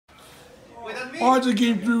On to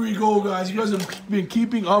game 3 we go, guys. You guys have been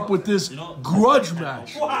keeping up with this grudge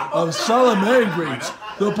match of Salamangreats,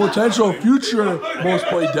 the potential future most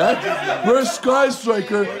played deck, versus Sky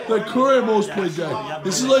Striker, the current most played deck.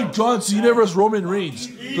 This is like John Cena versus Roman Reigns,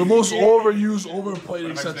 the most overused, overplayed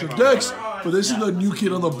eccentric decks. But this is the new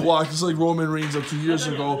kid on the block. This is like Roman Reigns of 2 years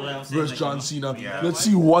ago versus John Cena. Let's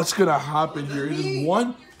see what's gonna happen here. It is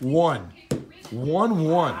 1-1.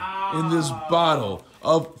 1-1 in this battle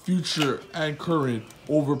of future and current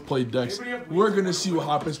overplayed decks. We're going to see what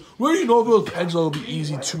happens. We already know if it pendulum will be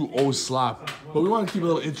easy 2-0 slap, but we want to keep it a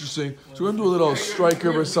little interesting. So we're going to do a little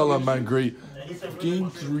Striker versus Salamangreat. Game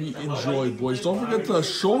 3, enjoy, boys. Don't forget to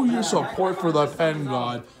show your support for the Pen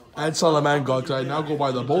God and Salamangreat. I now go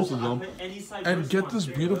by the both of them. And get this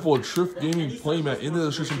beautiful Trif Gaming playmat in the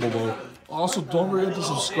description below. Also, don't forget to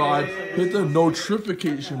subscribe, hit the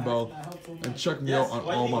notification bell, and check me out on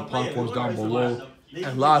all my platforms down below.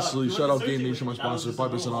 And lastly, shout out Game Nation, my sponsor,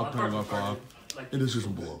 5% off, turning off in the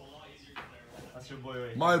description below.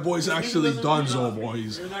 My boy's actually donezo,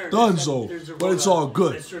 boys. Donezo. But it's all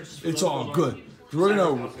good. It's all good. We're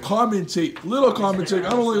going to commentate, little commentary.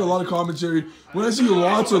 I don't like a lot of commentary. When I see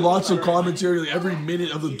lots of commentary, like every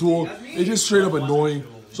minute of the duel, it's just straight up annoying.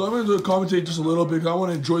 So I'm going to commentate just a little bit because I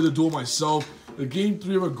want to enjoy the duel myself. The game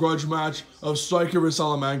 3 of a grudge match of Striker versus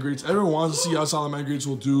Salamangreats. Everyone wants to see how Salamangreats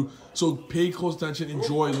will do. So pay close attention,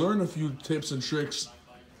 enjoy, learn a few tips and tricks.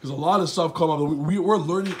 Because a lot of stuff come up. We're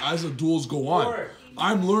learning as the duels go on.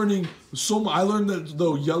 I'm learning so much. I learned that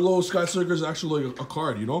the yellow Sky Striker is actually like a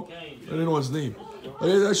card, you know? I didn't know his name. Like,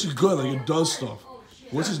 it's actually good. Like, it does stuff.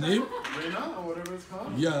 What's his name? Reina or whatever it's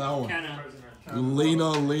called? Yeah, that one.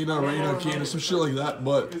 Reina, Kana, some shit like that.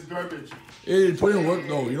 But it's garbage. It put in work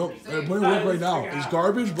though, you know. Put in work right now. It's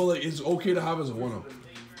garbage, but like it's okay to have as a 1-up.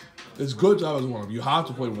 It's good to have as a 1-up. You have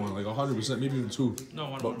to play 1, like 100%, maybe even 2.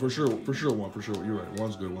 No, but for sure 1, for sure. You're right.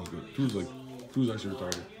 1's good, 1's good. 2's actually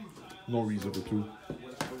retarded. No reason for 2.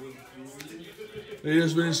 It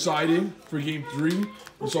has been siding for game 3.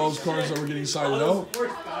 We saw those cards that were getting sided out.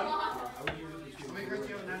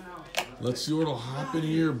 Let's see what'll happen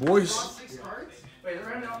here, boys.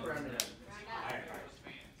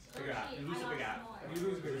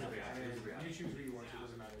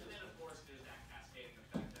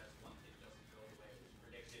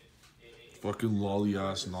 Fucking lolly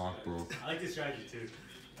ass knock, bro. I like this strategy too.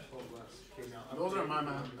 Those are my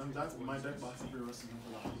man. That's my deck box. If you're listening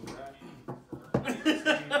for that.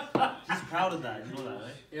 He's proud of that. You know that,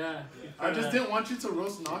 right? Yeah. I just didn't want you to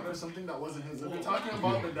roast knock or something that wasn't his. If you're talking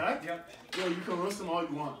about the deck, yo, you can roast him all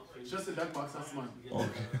you want. It's just a deck box. That's mine. Okay.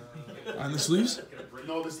 And the sleeves?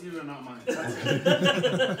 No, the sleeves are not mine. It's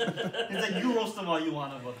like you roast them all you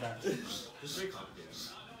want about that.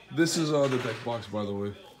 This is the deck box, by the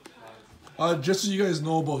way. Just so you guys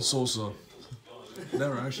know about Sosa.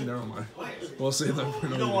 Never mind. We'll say that for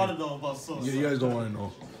you don't want to know about Sosa. Yeah, you guys don't want to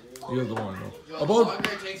know. You guys don't want to know. Yo, the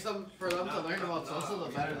longer it takes them for them to learn about Sosa, the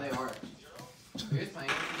better they are.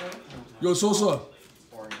 Yo, Sosa.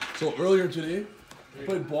 So earlier today, I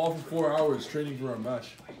played ball for 4 hours training for a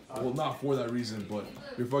match. Well, not for that reason, but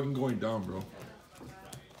you're fucking going down, bro.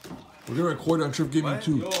 We're gonna record on Trif Gaming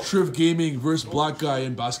 2. Trif Gaming versus Black Guy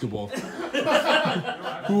in basketball.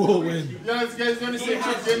 Who will win? Yeah, this guy's gonna say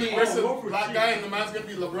Trif Gaming versus Black Guy, and the man's gonna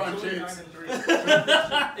be LeBron James.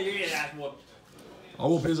 I'll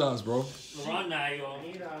whoop his ass, bro.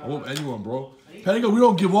 I'll whoop anyone, bro. Pentagon, we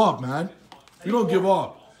don't give up, man. We don't give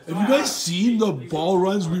up. Have you guys seen the ball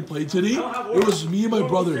runs we played today? It was me and my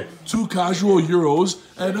brother, 2 casual Euros,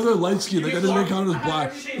 and another light skin. Like, that doesn't count as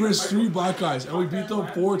black. There's 3 black guys, and we beat them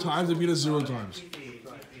 4 times. They beat us 0 times.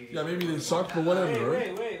 Yeah, maybe they suck, but whatever,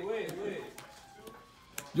 right? Wait.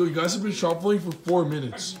 Yo, you guys have been shuffling for 4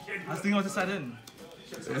 minutes. I was thinking about this side in.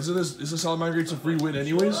 Isn't the Salamangreats a free win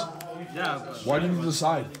anyways? Yeah. Why do you need to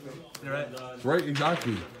decide? You're right. Right,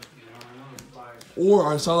 exactly. Or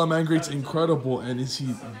are Salamangreats incredible, and does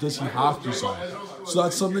he have to side? So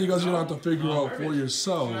that's something you guys are gonna have to figure out for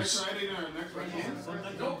yourselves.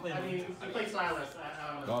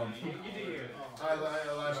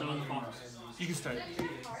 You can start.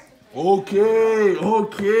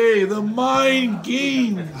 Okay, the mind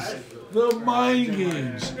games. The mind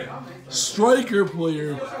games. Striker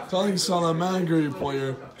player telling Salamangreat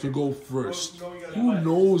player to go first. Who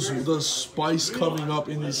knows the spice coming up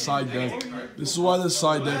in this side deck? This is why the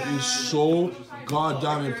side deck is so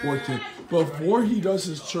goddamn important. Before he does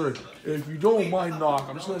his turn, if you don't mind knock,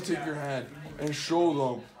 I'm just gonna take your hand and show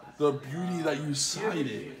them the beauty that you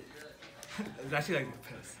sided. It's actually like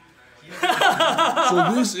piss.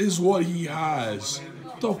 So this is what he has.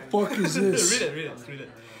 What the fuck is this? Read it.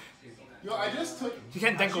 Yo, I just took. You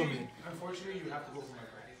can't denko me. unfortunately, you have to go for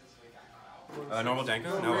my card. Normal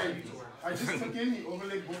Danko? No. I just took in the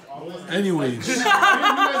overlaid both options. Anyways, this is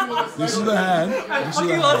the hand. This is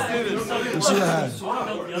the hand. This is the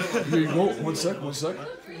hand. Here you go. One sec.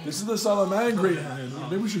 This is the Salamangreat hand.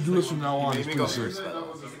 Maybe we should do this from now on. It's pretty sick.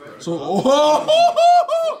 So,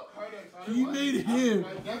 oh, he made him.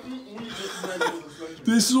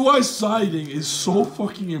 This is why siding is so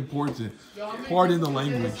fucking important. Pardon the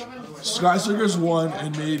language. Skystrikers won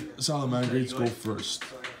and made Salamangreats go first.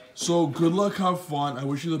 So good luck, have fun. I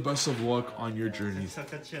wish you the best of luck on your journey.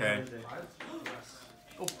 Okay.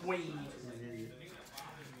 What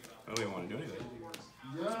do we want to do anything?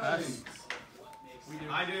 Yes.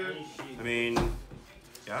 I do. I mean,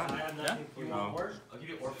 yeah. No.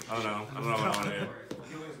 I don't know what I want to do.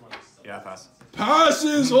 Yeah, pass.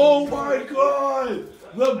 Passes! Oh my god!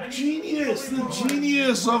 The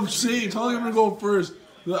genius of saying, telling him to go first.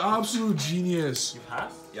 The absolute genius. You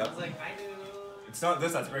pass? Yep. It's not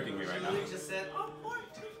this that's breaking me right now. Just said,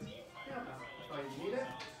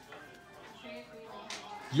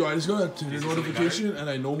 Yo, I just got a Tinder notification and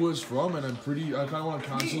I know who it's from, and I kind of want to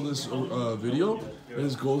cancel this video. And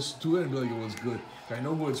just goes to it and be like, it was good. I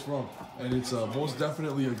know who it's from, and it's most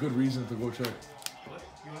definitely a good reason to go check.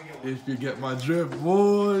 If you get my drift,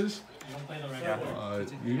 boys.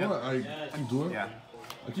 You know what I keep doing? Yeah.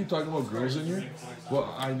 I keep talking about girls in here, but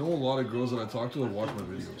I know a lot of girls that I talk to that watch my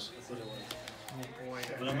videos.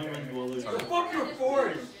 Fuck your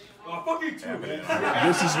force! Oh, fuck you too, man.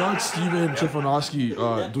 This is not Steven Trifonowski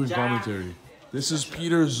doing commentary. This is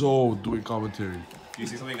Peter Zoe doing commentary. Do you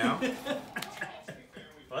see something now?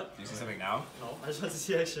 What? Do you see something now? No, I just want to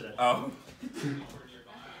see action. Oh.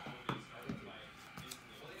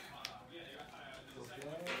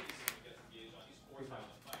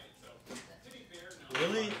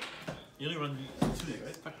 Really? You only run 2,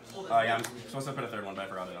 right? Yeah, I'm supposed to put a third one, but I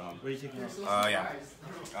forgot it at home. Where are you taking off? Yeah.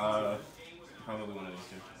 Probably one of these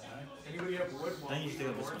two. Anybody have wood? Then you should take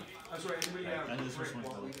out this one. That's right. Anybody have? And this first one's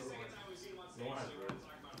better.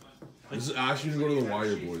 This is actually gonna go to the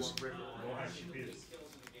wire, boys.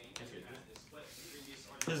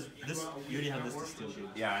 Because this, you already have this to steal.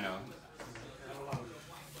 Yeah, I know.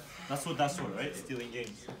 That's what that's for, right? Stealing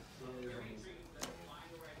games.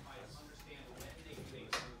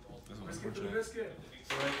 So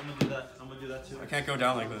right, I'm gonna do that. I'm gonna do that too. I can't go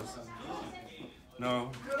down like this.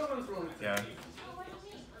 No. Yeah.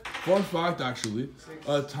 Fun fact, actually,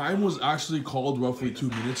 time was actually called roughly 2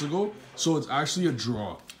 minutes ago, so it's actually a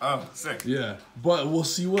draw. Oh, sick. Yeah, but we'll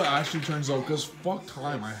see what actually turns out, because fuck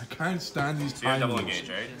time. I can't stand these So you have time double moves.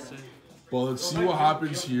 engage, right? But let's see what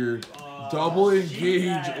happens here. Double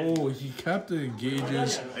engage. Oh, he kept the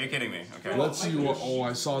engages. Are you kidding me? Okay. Let's see what. Oh,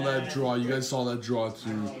 I saw that draw. You guys saw that draw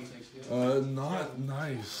too. Not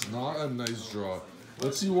nice. Not a nice draw.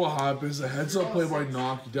 Let's see what happens. A heads up play by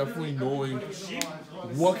Knock. Definitely knowing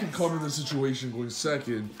what can come in the situation going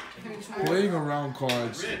second. Playing around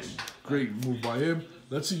cards. Great move by him.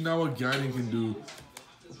 Let's see now what Gannon can do.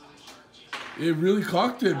 It really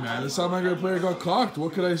cocked him, man. The Salamangreat player got cocked.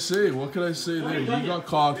 What could I say? What could I say there? He got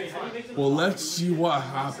cocked. Well, let's see what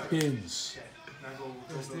happens.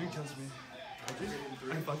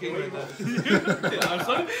 I'm fucking with that. I'm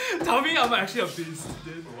sorry. Tell me I'm actually a beast,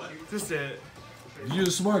 dude. Just say it. You're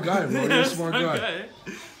a smart guy, bro. You're a smart guy.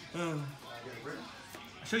 I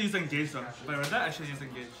should use engage though. If I read that, I should use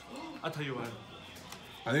engage. I'll tell you why.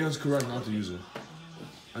 I think it's correct not to use it.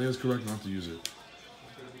 I think it's correct not to use it.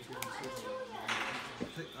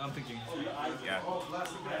 I'm thinking. Yeah.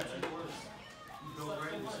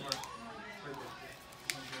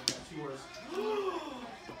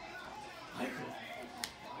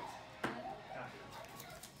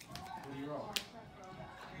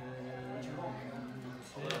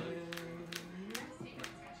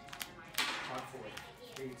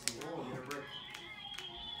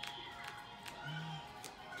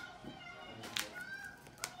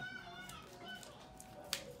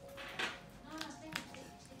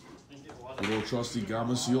 Little trusty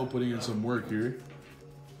Gamma Seal putting in some work here.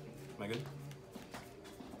 Am I good?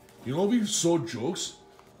 You know, be so jokes.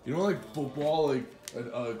 You know, like football, like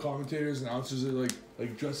commentators, announcers, are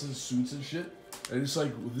like dressed in suits and shit. And it's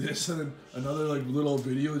like this, and then another like little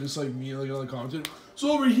video, just like me and like another commentator.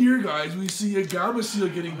 So over here, guys, we see a Gamma Seal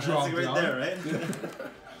getting dropped right down. there, right?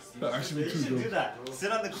 That actually You be too should do good. that.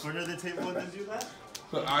 Sit on the corner of the table and then do that.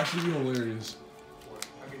 That actually be hilarious.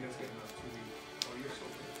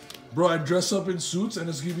 Bro, I dress up in suits, and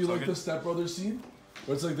it's gonna be like the Step Brothers scene.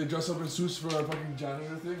 Where it's like they dress up in suits for a fucking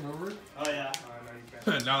janitor thing, remember? Oh yeah.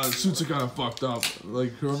 Now the suits are kind of fucked up.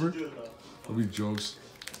 Like, remember? Do it though. That'll be jokes.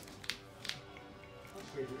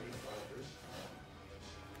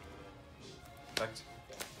 Effect.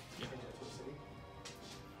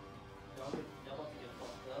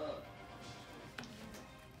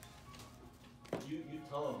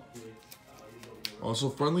 Also,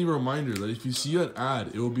 friendly reminder that if you see an ad,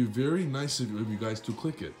 it will be very nice if you guys to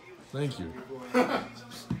click it. Thank you.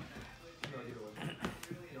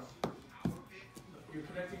 You're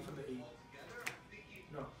connecting from the 8.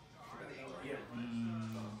 No. Yeah.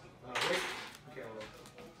 Wait. Okay, well,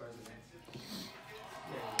 president.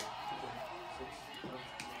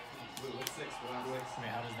 Wait, what's 6? Wait,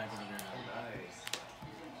 how does that go there? Nice.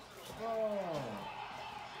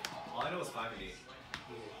 Oh. All I know is 5 and 8.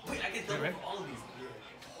 Wait, I get double for all of these.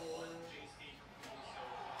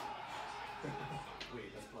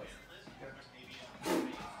 Wait, that's plus.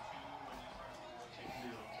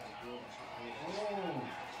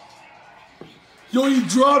 Yo, he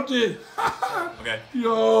dropped it! Okay.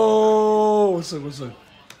 Yo! What's up, what's up?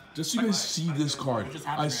 Just so you guys see this card.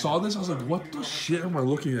 I saw this, I was like, what the shit am I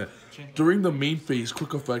looking at? During the main phase,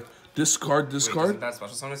 quick effect, discard, Wait, doesn't that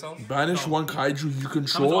special summon itself? banish one kaiju you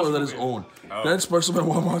control or that is owned. Oh. Then special summon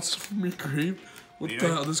one monster from your grave. What the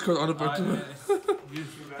hell? This card unaffected.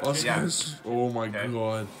 Also, Yeah. guys, oh my Okay.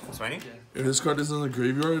 god. Swiney? If this card is in the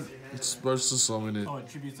graveyard, it's special summon it Oh, it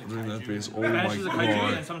tributes a during that kaiju. phase. Oh my Banishes a kaiju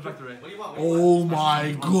god. and summons back the red. Oh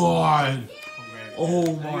my god.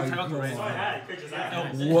 Oh my Take out the red. god.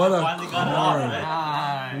 What a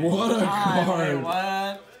card. What a card.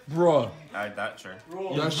 What? Bruh, That, sure.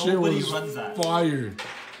 that shit Nobody was runs that. fire.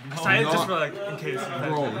 Side knock- just for like in case.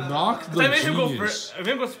 Bro, knock So I the made him go genius. first. If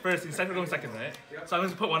him goes first, instead of going second, right? So I'm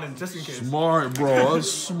going to put one in just in case. Smart, bro.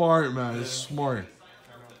 That's smart, man. That's smart.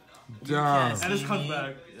 Damn. And this comes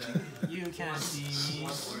back. You can't see me.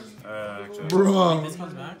 Actually. Bruh. This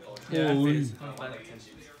comes back. Holy. Face comes back.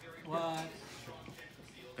 What?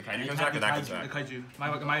 The kaiju comes back or that comes The back? kaiju.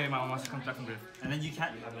 My monster comes back from grave. And then you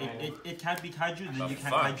can't. It can't be kaiju. And then you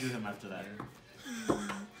can't fuck? kaiju him after that.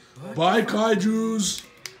 Bye, kaijus.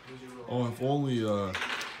 Oh, if only,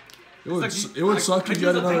 it would suck if you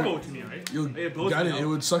had another. To me, right? It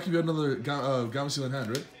would suck if you had another Gamma Seal in hand,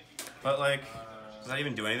 right? But like, does that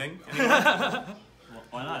even do anything anymore? Well,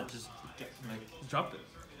 why not? Just like Dropped it.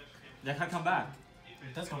 that can't come back.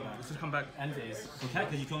 It does come back. Let's just come back. End phase. You can't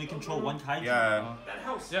because you can only control one kaiju. Yeah.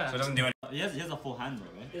 Yeah. So it doesn't do anything. He has a full hand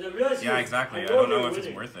though, right? Yeah, exactly. I don't know if it's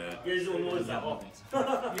worth it.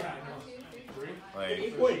 Like,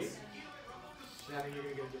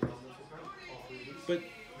 But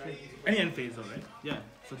any end phase though, right? Yeah.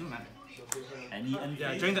 So it doesn't matter. Any end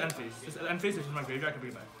Yeah, phase? during the end phase. This end phase is from my graveyard, I can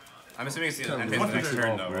bring it back. I'm assuming it's the end phase Once of the next per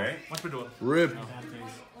turn duel, though, bro. right? Once per duel. Rip.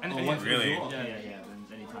 And Oh, any once end per Really? duel? Yeah. Then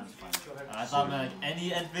any time's fine. I thought like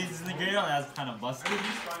any end phases in the graveyard, that's kind of busted.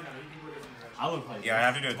 I would play. Yeah, I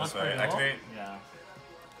have to do it this way. Activate. Yeah.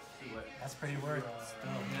 That's pretty worth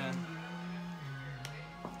still. Yeah.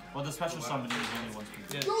 Well, the special summoning is only once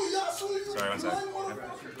per duel. Yeah. Sorry, one sec.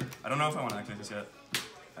 I don't know if I want to activate this yet.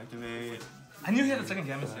 Activate. I knew he had the second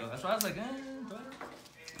Gamma Seal. That's why I was like, but...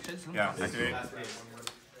 Yeah, activate.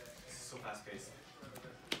 So fast paced.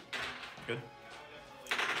 Good.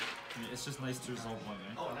 I mean, it's just nice to resolve one,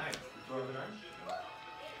 right? Oh, nice.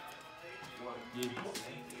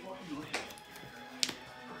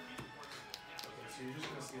 So you're just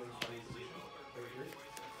gonna see like funny position right here.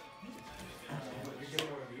 You're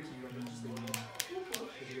getting one of these, and you're gonna just go.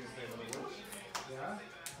 Because you're gonna say another word. Yeah.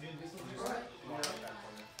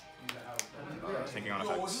 Taking on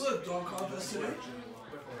effects. Was it a dog contest today?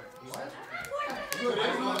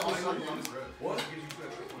 What?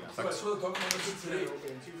 I saw the dog contest today.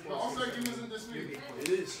 The All-Star game isn't this week. It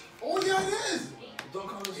is. Oh yeah, it is. The dog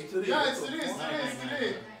contest today. Yeah, it's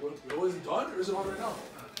today. Was it done or is it on right now?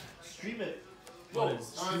 Stream it.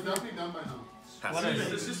 It's definitely done by now. Pass.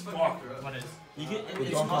 This is fuck. What is? You can, The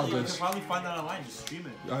it's dog not, you can contest. probably find that online. Just stream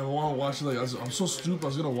it. I want to watch it. Like I'm so stupid. I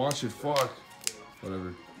was gonna watch it. Fuck.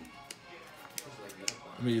 Whatever.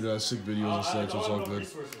 I made sick videos instead, so it's all good.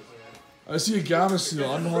 I see a Gamma Seal.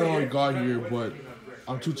 I don't know how I got here, but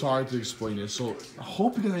I'm too tired to explain it. So I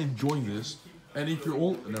hope you guys are enjoying this. And if you're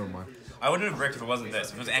old, never mind. I wouldn't have bricked if it wasn't this.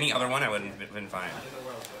 If it was any other one, I wouldn't have been fine.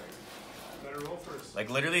 Like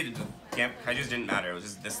literally, the kaijus didn't matter. It was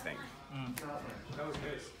just this thing. That was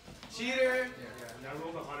nice. Cheater! Yeah. Now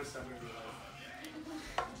roll the hottest seven in your life.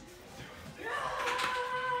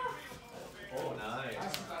 Oh, nice.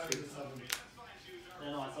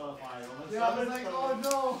 Yeah, no, I saw the fire. Yeah, I was like, oh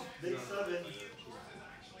no. Big 7.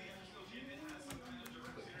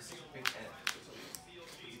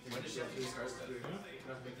 When did she have 2 stars then?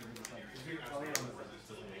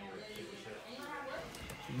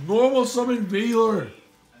 Normal summon Baylor.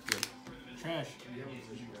 Trash.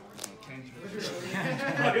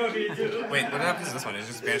 Wait, what happens to this one? It's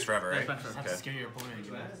just banished forever, right? Have to Okay. scare your opponent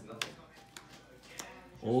again.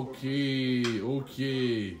 Okay,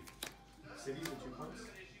 okay. Cities at 2 points.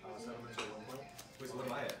 Settlements at 1 point. Wait, so what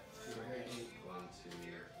am I at? You're at 8. 1, 2,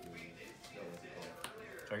 3. No, what's it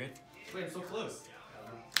called? Target? Wait, I'm so close.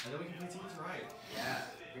 And then we can play teams right. Yeah.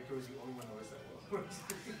 Victor was the only one that was that well.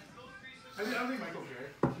 I don't think Michael cared.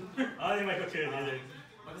 I don't think Michael cares either.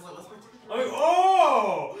 Michael's like, let's play teams.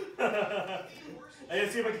 Oh! I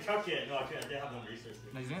didn't see if I could calculate. No, I can't. They have no resources.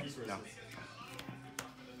 Resources. No.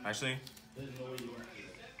 Actually,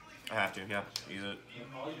 I have to, yeah. Use it.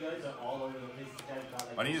 All you guys are all over the place.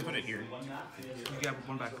 Why don't you just put it here? You got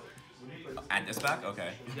one back. Add this back?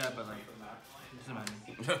 Okay. Yeah, but like, it doesn't matter.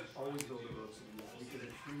 Always build a road so because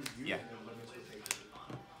it frees you Yeah. and then limits your take.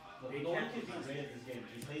 No one can beat Ray at this game.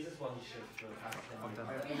 He plays this while he shifts for the past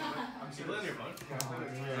 10 years. I'm still on your phone.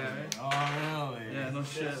 Oh, really? Yeah, no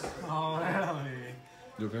shit. Oh, really?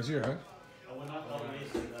 Yo, can I see your head? I went off all the way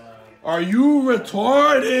to the... Are you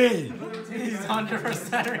retarded? He's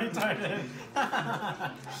 100% retarded.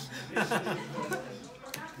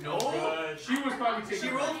 No. She was probably taking.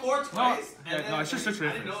 She rolled 4 twice. Yeah, and no, then it's just such a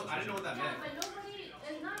I didn't know what that meant. But nobody,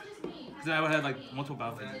 it's not just me. Because I would have like multiple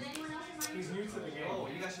battlefields. Did anyone else in He's new to the game. Oh,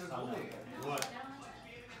 you guys should have told me. What?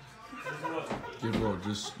 Yeah, bro,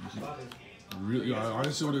 just really. I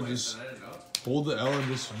honestly would have just I didn't know. hold the L and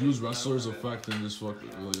just use wrestler's effect and just fuck.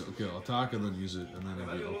 Like, okay, I'll attack and then use it and then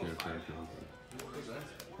it'll be okay.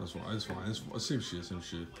 That's fine. It's fine. It's same shit. Same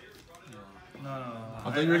shit. No.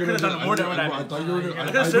 I thought you were gonna could've done more than what I I did. thought you were gonna.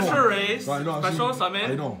 I could search for raise, I know, I'm special saying-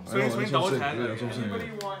 summon, I know. swing, That's swing, what I'm double saying. tag. Yeah, that's what I'm saying.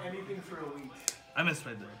 Anybody want anything for a week? I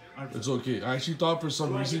misread there. It's okay. I actually thought for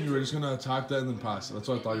some reason you were just gonna attack that and then pass. That's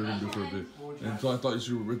what I thought you were gonna do for a bit. And so I thought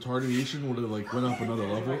your retardation would have like went up another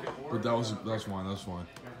level. But that's fine. That's fine.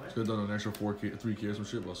 Could have done an extra 4K, 3K or some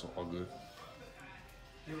shit, but that's all good.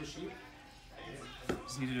 You have a sheep?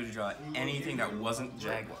 Just needed to draw anything that wasn't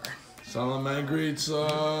Jaguar. Salamangreats,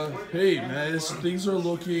 hey man, things are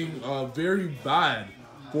looking very bad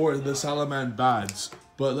for the Salamanbads.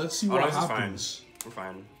 But let's see what this is happens. We're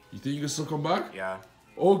fine. You think you can still come back? Yeah.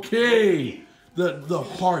 Okay. The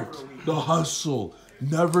heart, the hustle,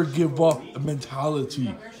 never give up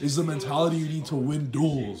mentality is the mentality you need to win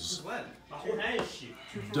duels.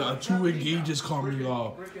 The 2 engages coming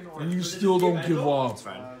up, and you still don't give up. It's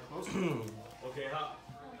fine. Okay, how?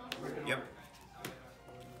 Yep.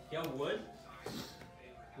 You have wood?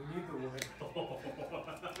 We need the wood.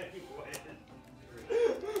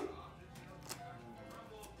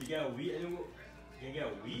 You get a wheat? You get a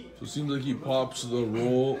wheat? So it seems like he pops the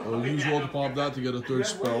roll, or use roll to pop that to get a 3rd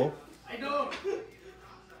spell. I know.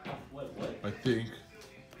 What? I think.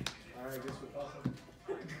 Alright, I guess we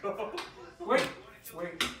also. Wait. Sorry,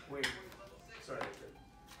 Richard.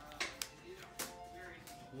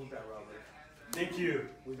 Move that, Robert. Thank you.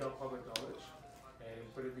 We got public knowledge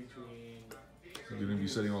and put it between. You're gonna be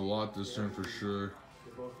setting a lot this turn for sure.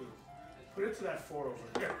 They both need. Put it to that 4 over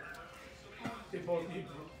here. They both need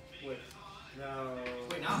wood. Now.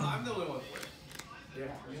 Wait, now I'm the only one with. Yeah.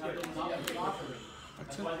 You have the monopoly.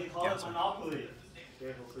 That's why they call it monopoly.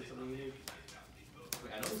 Yeah, hopefully something you need.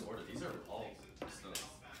 Wait, I know this order. These are all stuff.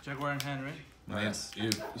 Jaguar in hand, right? Man, Yes.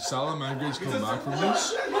 if Salamangreats come back from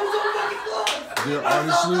this, they're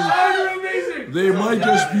honestly, they might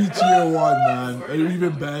just be tier 1, man. Or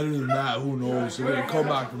even better than that, who knows? They're gonna come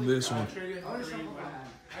back from this one.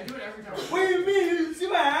 I do it every time. What do you mean? You see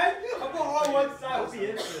my hand? I'm on one side. What's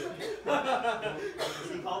the answer?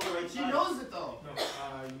 She knows it though. No,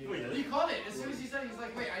 He called it. As soon as he said it, he's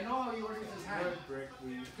like, wait, I know how he orders his hand. brick,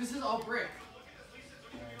 we. This is all brick.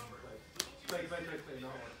 Play, not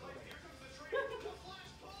one.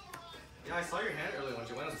 Yeah, I saw your hand earlier when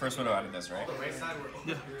you went. First photo out of this, right? The right side were.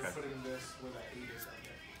 Yeah. You're putting this where that 8 is down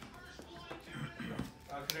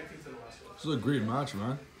there. Connecting to the last one. This is a great match,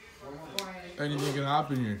 man. Anything can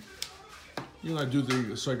happen here. You know, I do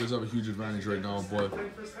think strikers have a huge advantage right now, but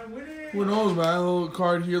First time winning. who knows, man? A little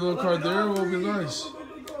card here, a little card there will be nice.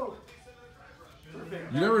 Go.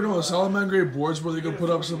 You never know. Salamangreat boards where they can put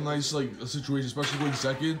up some nice like situation, especially going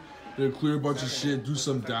second. They'll clear a bunch of shit, do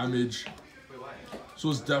some damage. So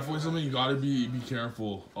it's definitely something you gotta be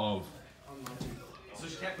careful of. So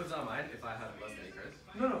she can't put it on mine if I have less than 8 cards?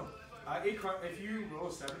 No. 8 cards. If you roll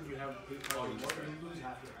 7, you have 8 cards. Oh, or you more, lose you lose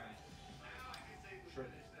half your hand. Sure.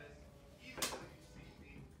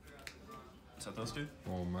 Is that those 2?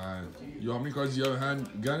 Oh man. Yo, how many cards do you have in hand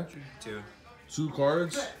again? 2. 2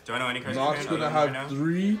 cards. Do I know any cards? Nock's in your gonna hand other have than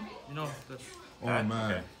 3. You know, that's. Oh That?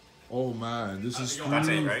 man. Okay. Oh man. This is That's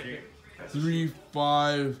it, 3, right? 3,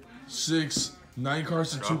 5, 6, 9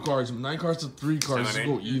 cards to 2 cards. 9 cards to 3 cards. This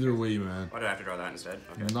go either way, man. Why did I have to draw that instead?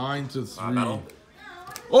 Okay. 9 to 3. Battle.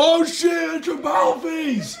 Oh shit! It's a battle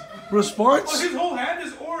phase. Response. Oh, his whole hand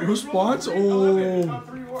is orange. Response. Oh.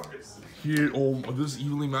 Oh. Here. Oh, this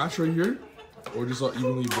evenly matched right here, or just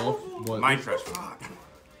evenly buff. What? Mind Trust. Fuck.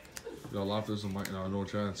 Yo, laugh. There's no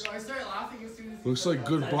chance. I started laughing as soon as. Looks like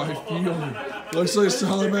goodbye field. Looks like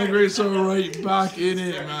Salamangreats are right back in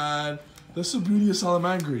it, man. That's the beauty of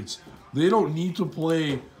Salamangreats. They don't need to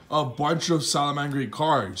play a bunch of Salamangreat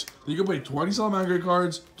cards. They can play 20 Salamangreat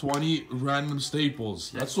cards, 20 random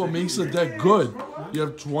staples. That's what makes the deck good. You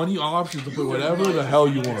have 20 options to play whatever the hell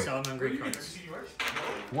you want. Salamangreat cards.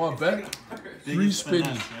 Want to bet? 3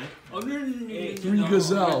 Spinny, Oh, no. 3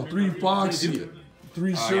 Gazelle, 3 Foxy,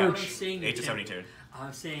 3 Search. 8 to 72.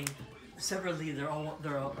 I'm saying separately, they're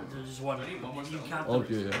just one. You count them.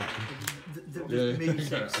 Okay, yeah. Maybe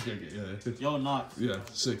 6. Okay, yeah. Yo, Knox. Yeah,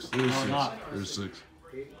 6. There's 6. not. There's 6.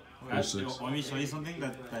 Actually, let me show you something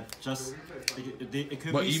that just it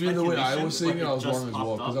could But be even the way I was saying it, I was just wrong as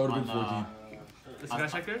well, because that would have been 14. This guy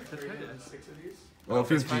checker? That's good. Oh,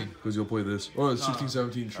 15, because you'll play this. Oh, 16,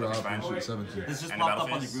 17, trap, and shit, 17. This just And popped a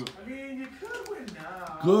up on the battle group. I mean, you could win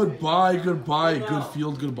now. Goodbye, goodbye, good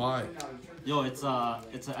field, goodbye. Yo, it's a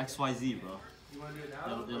XYZ, bro. You want to do it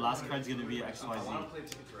now? The last card's gonna be XYZ.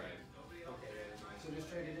 So just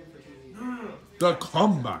trade it in for 2 weeks. The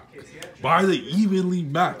comeback by the evenly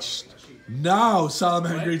matched. Now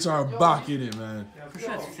Salamangreats are back in it, man. For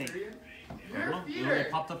sure it's fake.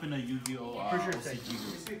 It popped up in a Yugioh For sure it's OCG fake.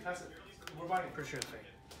 group. See, pass it. We're buying it. For sure it's fake.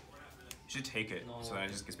 You should take it, so then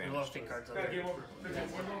it just gets There's a lot of banished. fake cards out Got there. game over.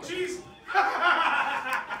 Jeez.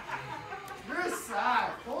 You're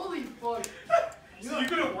sad. Holy fuck. So you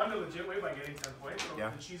could have won the legit way by getting 10 points. So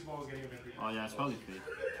Yeah. the cheese ball was getting a victory. Oh yeah, it's probably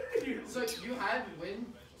fake. So you had win,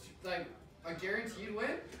 like a guaranteed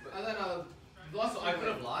win, and then a loss. So I could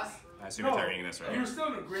have lost. I assume you're targeting this, You right? were still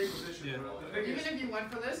in a great position. Bro. The thing Even is, if you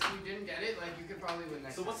went for this, you didn't get it. Like you could probably win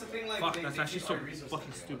next. So what's the thing like? Fuck, they- that's they actually keep so our resources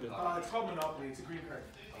fucking together? stupid. it's called Monopoly. It's a green card.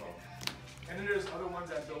 And then there's other ones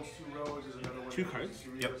that builds 2 rows. There's another one. 2 that builds cards?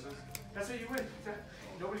 2 Yep. resources. That's how you win.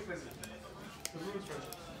 Nobody plays it. The rules for it.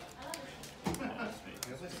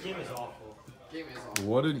 This game is awful. Game is all.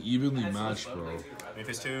 What an evenly matched, bro.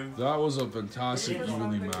 Memphis 2. That was a fantastic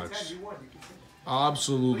evenly match. You won. You can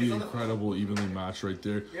Absolutely incredible evenly match right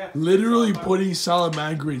there. Literally putting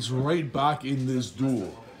Salamangreats right back in this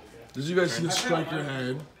duel. Did you guys see the striker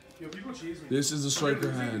hand? Yo, people cheese me. This is the striker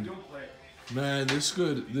You hand. don't play. Man, this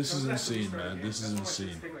is insane, man. This is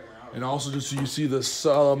insane. And also just so you see the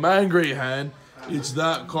Salamangreat hand, it's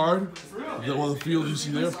that card, the field you see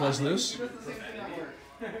there, plus this. He does the same thing at work.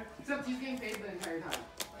 Except he's getting paid the entire time.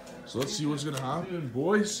 So let's see what's gonna happen,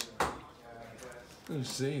 boys.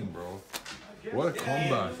 Insane, bro. What a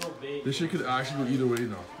comeback. This shit could actually go either way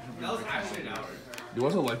now. That was actually an hour. You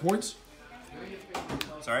want the life points?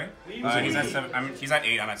 Sorry? He's at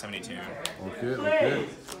 8, I'm at 72. Okay, okay.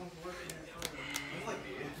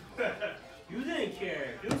 You didn't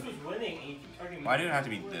care. Deuce was winning. Why did it have to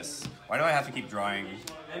be this? Why do I have to keep drawing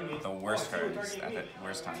the worst cards at the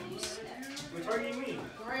worst times? You're targeting me.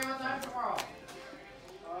 Don't worry about that tomorrow.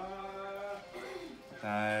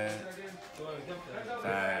 That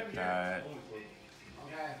Okay.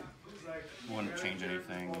 wouldn't change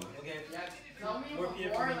anything. Yeah. Tell me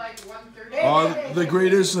before like 1:30. The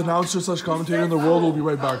greatest announcer slash commentator in the world will be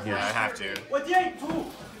right back, Yeah, I boys. have to. What the heck?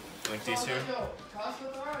 Link these two.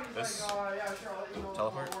 This? Yeah, sure. I'll let you know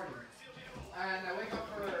Teleport? tomorrow morning. And I wake up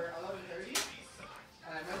for 11:30,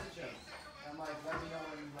 and I message him. I'm like, let me know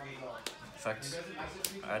when you want to go. He Effects. doesn't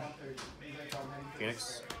message me till Add. 1:30. He's like, I'm heading to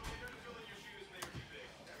Phoenix.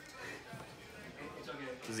 It's okay.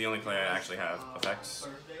 This is the only player I actually have. Effects.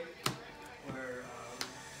 Thursday, where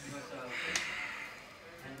we went to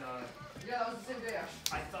and Yeah, that was the same day.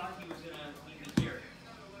 Actually. I thought he was gonna meet me here,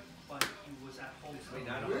 but he was at home. So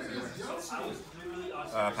I was literally on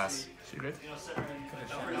Pass. you know, sitting in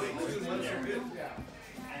Yeah.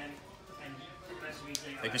 and he messaged me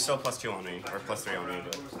saying, Like you're still +2 on me, or +3 on me,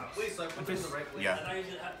 but Wait, so I put this in the right place? yeah. I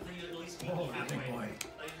usually at least meet me halfway.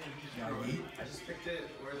 I just picked it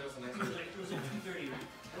where there's an It extra. was like 2:30.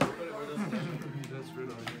 Put it where there's an extra. That's rude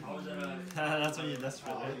of you. I was at a That's what you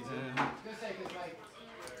desperate. I was gonna say, cause like,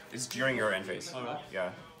 It's during your end phase. Alright.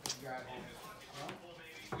 Yeah. you're at home.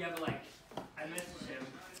 yeah, but like I messaged him.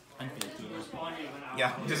 He responded when I was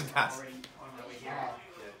Yeah, just pass. already on my way here.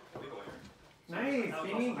 Nice. That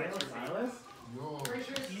was Can you also my get first Silas? Pretty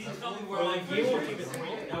sure He it's just told me where like pretty sure game it's the same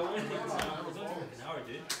day. That wouldn't take an hour,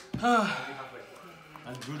 dude.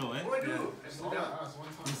 That's brutal, eh? What do I do? I just look down.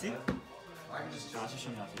 You see?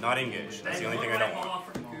 Not engaged. That's the only thing I don't want. I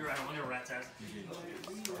want your rat's ass.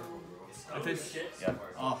 Yeah.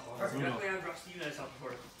 Oh, brutal.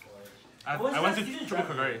 I went to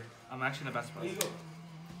Triple Kagari. I'm actually in the best spot.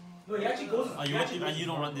 No, he actually goes. Oh, you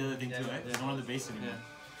don't run the other thing too, right? You don't run the base anymore.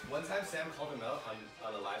 One time Sam called him out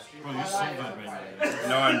on a live stream. Bro, you're so good right now.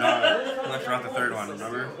 No, I'm not. I left her out the third one,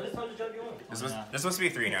 remember? This was supposed to be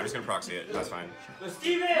 3 now. I'm just gonna proxy it. That's fine.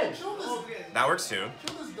 Steven! That works too.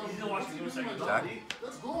 Zach?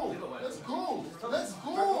 Let's go. Let's go. Let's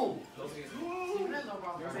go.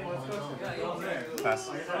 Pass.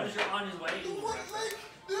 On his way. What? Like,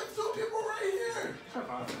 there's 2 people right here.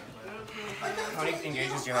 How many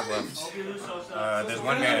engages do you have left? There's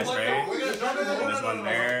one Vanish, right? There's one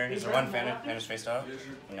there. Is there one Vanish faced up?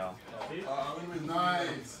 No.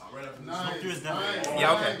 Nice. Nice.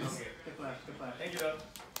 Yeah, okay. Thank you, though.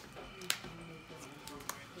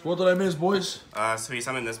 So what did I miss, boys? So he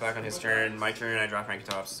summoned this back on his turn. My turn, I draw Frankie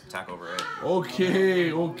Tops, attack over it.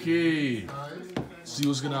 Okay, okay. See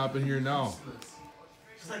what's gonna happen here now.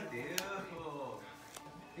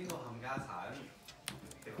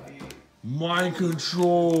 Mind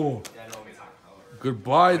control.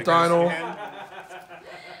 Goodbye, Dino.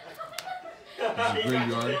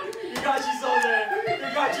 Graveyard. He got you so there. He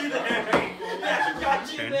got you there. Yeah, he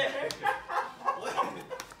got you there.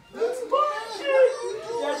 That's bullshit.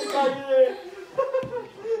 Yeah, he got you there.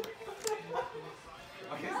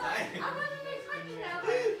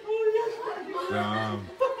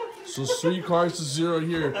 So 3 cards to 0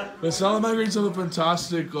 here. The Salamangreats have a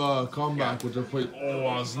fantastic comeback with their play. Oh, that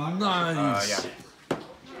was nice. Yeah.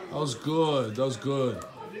 That was good. That was good.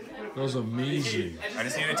 That was amazing. I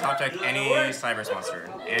just need to top deck any Cybers monster.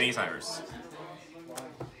 Any Cybers.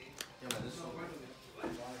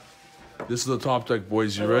 This is the top deck,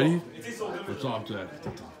 boys. You ready? The top deck.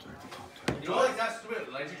 The top deck. The top deck. You know, like that stupid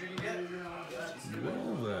light you get?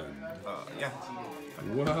 Well then. Yeah.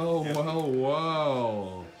 Well.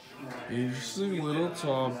 Interesting little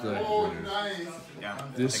top deck Oh, here. nice. Yeah.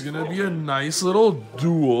 This is gonna be a nice little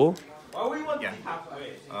duel. Yeah.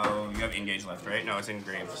 Oh, you have engage left, right? No, it's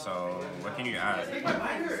engraved. So what can you add?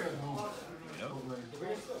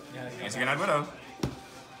 Guess you can add Widow.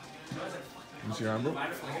 You see your hand, bro? Do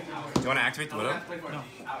you want to activate the Widow? No.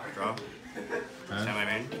 Draw. Stand my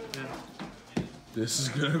main. This is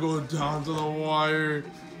gonna go down to the wire.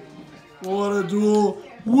 What a duel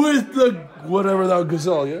with the whatever that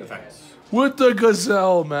gazelle, yeah? Effects. With the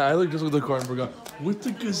gazelle, man. I looked just with the card and forgot. With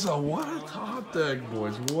the gazelle, what a top deck,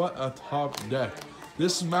 boys. What a top deck.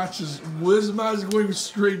 This match is going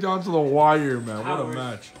straight down to the wire, man. What a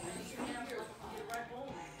match.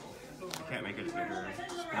 Can't make it bigger.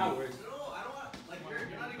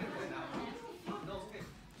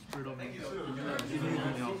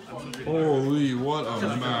 Holy, what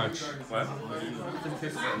a match. What?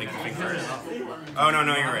 Make the thing first. Oh, no,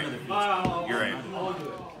 you're right. You're right.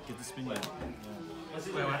 Get the spin back.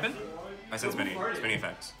 Wait, what happened? I said spinning. Spinning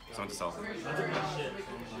effects. Someone to sell.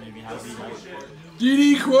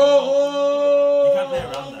 DD Crow! Oh! You can't play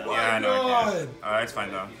around that. Yeah, I know. I can't. It's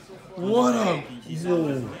fine though. What a... Whoa.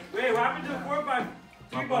 Wait, what happened to the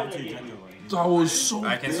 4x2? That was so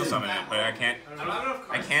I can still big. summon it, but I can't.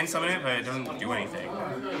 I can summon it, but it doesn't do anything.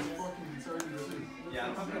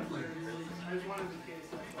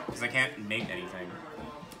 Because I can't make anything.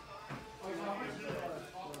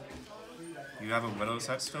 You have a Widow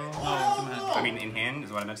set still? I mean, in hand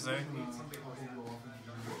is what I meant to say.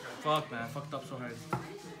 Fuck, man. I fucked up so hard.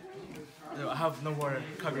 Yo, I have no more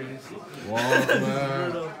coverages. Wow,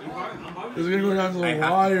 man. This is gonna go down to the I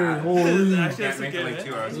have wire. to Holy. I can't make it like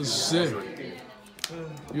 2 hours. This is sick.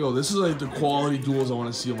 Yo, this is like the quality duels I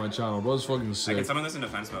want to see on my channel, bro. It's fucking I can sick. summon this in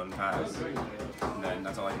defense mode and pass. And then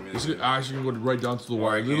that's all I can really This do. is actually gonna go right down to the Or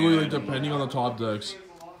wire. I Literally, like, can- depending on the top decks.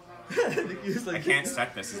 I can't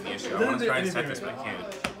set this is the issue. I want to try and set this, but I can't.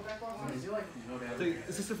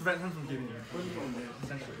 It's just to prevent him from giving you,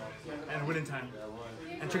 essentially. And winning time.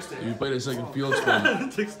 And trickster. You played a second field spell.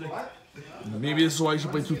 Trickster. Maybe this is why you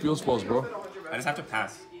should play 2 field spells, bro. I just have to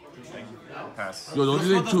pass. Pass. Yo, don't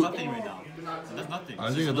you think That's 2? nothing right now. That's nothing. I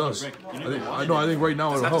It's think just it another does. brick. You I don't think, know I why. know. I think right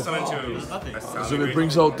now Just it'll have to help. summon There's nothing. to. So it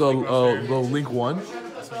brings out the link 1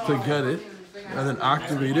 to get it, and then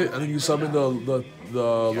activate it, and then you summon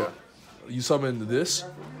you summon this,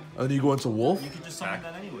 and then you go into wolf. You can just summon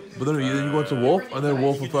that anyway. But then you go into wolf, and then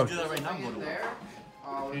wolf You can effect. do that right now. Go to war.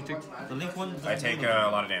 The link one. I take a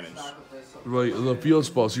lot of damage. Right, the field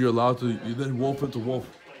spell, so you're allowed to. You then wolf into wolf.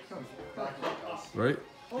 Right.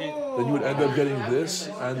 Then you would end up getting this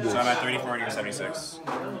and this. So I'm at 34 and you're 76.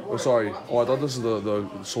 Oh, sorry. Oh, I thought this is the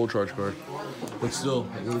soul charge card. But still.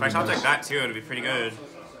 it If would've I been top nice. deck that too, it'd be pretty good.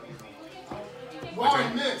 Wow,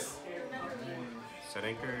 I missed. Set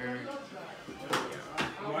anchor.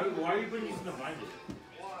 Why are you putting these in the binder?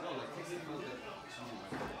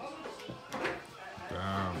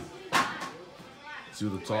 Damn. See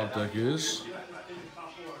what the top deck is.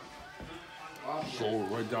 So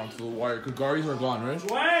right down to the wire. Kagaris are gone, right?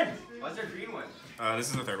 When? Why's there a green one? This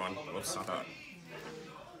is the third one. Whoops, not that.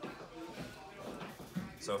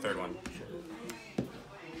 So third one.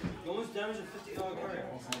 You almost damaged a $50 card.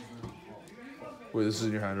 Wait, this is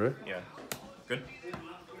in your hand, right? Yeah. Good.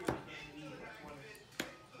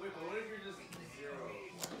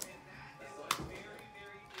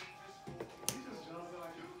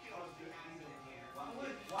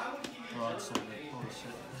 Oh, that's so good. Holy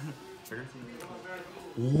shit. Trigger.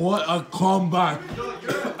 What a comeback!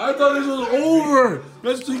 I thought this was over.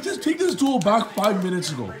 Let's take this duel back 5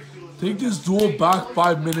 minutes ago. Take this duel back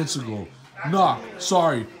 5 minutes ago. Nah,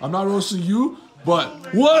 sorry, I'm not roasting you,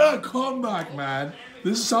 but what a comeback, man!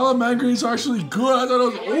 This Salamangreats are actually good. I thought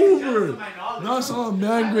it was over. Now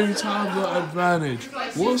Salamangreats have the advantage.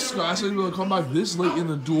 Will Sky's able to come back this late in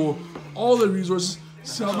the duel? All the resources.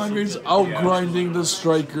 Salamangreats outgrinding the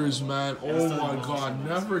strikers, man. Oh my god,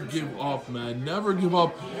 never give up, man. Never give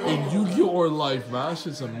up in Yu-Gi-Oh! Or life, man. That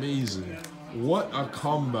shit's amazing. What a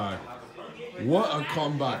comeback. What a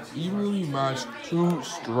comeback. Evenly matched, too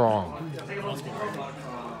strong. So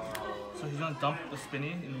he's gonna dump the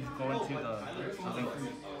spinny and go into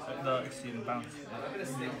the exceed bounce.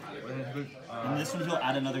 And this one he'll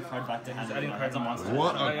add another card back to hand. adding That's a monster.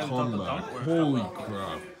 What a comeback. Holy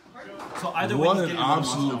crap. So either What way, an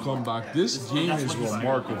absolute comeback. This game is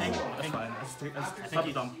remarkable. That's fine. Let's stop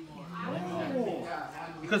the dump.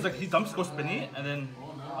 Because like he dumps go spinny and then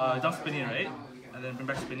dump spinny, right? And then bring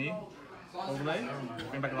back spinny, overlay,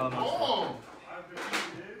 bring back another monster.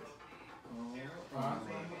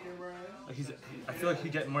 Like I feel like he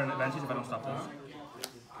get more advantage if I don't stop this.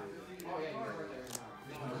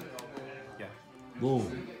 Yeah.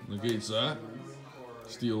 Boom. Negates that.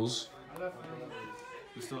 Steals.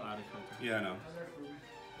 You still add a card. Yeah, I know.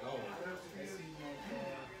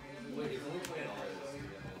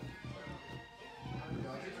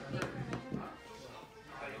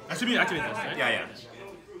 I should be activating this, right? Yeah, yeah.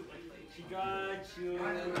 She got you.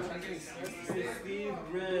 Steve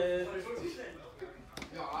Red.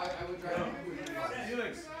 No, I would try to.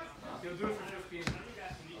 Felix, he'll do it for 15.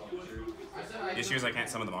 The issue is I can't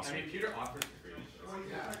summon the monster. Peter offered for free.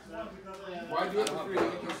 Why do it for free?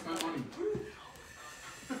 You can spend money.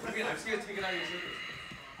 I mean, I'm just gonna take it out of your circus.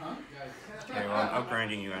 Huh? Okay, well, I'm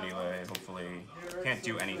outgrinding you anyway. Hopefully, can't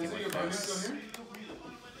do anything with this.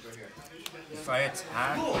 If I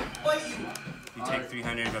attack, you take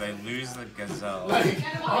 300, but I lose the gazelle.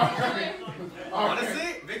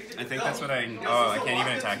 Honestly, I think that's what I. Oh, I can't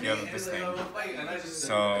even attack you with this thing.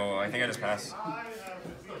 So I think I just pass.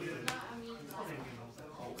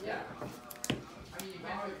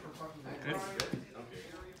 Good.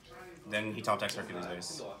 Then he top decks Hercules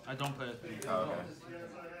Ace. I don't play it. Oh, okay.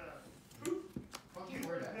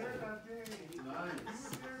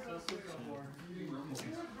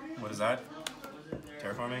 What is that?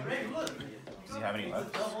 Terraforming? Does he have any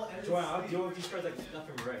left? Joanne, I'll deal with these cards like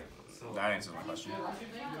nothing right. So. That answers my question. Well,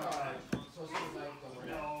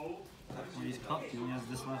 he's cupped. He only has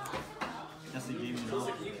this left. That's the game.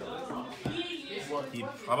 He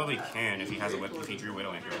probably can if he has a whip. If he drew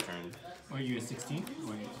Widow Anchor return. Or you at 16?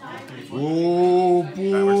 Oh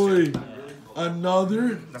boy.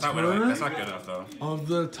 Another That's not Widow Anchor. turn That's not good enough though. of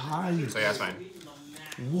the tide. So yeah, it's fine.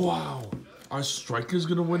 Wow. Our striker's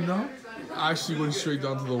gonna win now? Actually went straight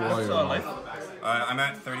down to the wire. Life. I'm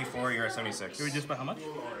at 34. You're at 76. Can we just by how much?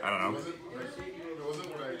 I don't know.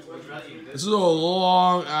 This is a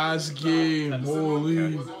long ass game.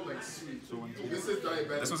 Holy.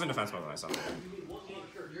 This was in defense mode when I summoned it.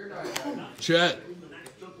 Chet.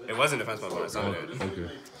 It was in defense mode when I summoned it. Okay.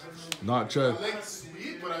 Not Chet. I like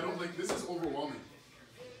sweet, but I don't like. This is overwhelming.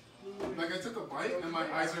 Like I took a bite and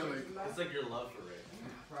my eyes are like. It's like your love for Ray.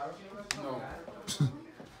 No.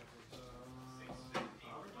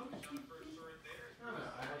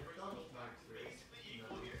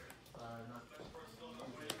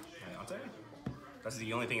 That's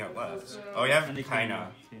the only thing I left. Oh, you have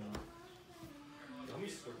Kaina.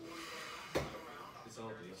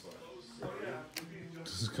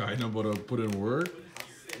 This is kind of about to put in work.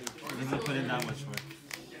 He doesn't put in that much work.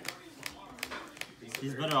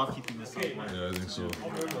 He's better off keeping this up. Yeah, I think so.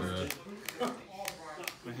 Yeah.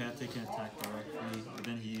 But he had to take an attack directly, but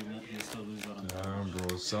then he won't. He'll still lose out on that. Damn,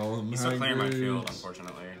 bro. Salamangreats. He's still clearing my field,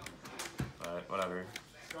 unfortunately. But whatever.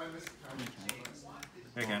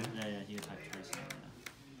 Again. Yeah, he attacked twice.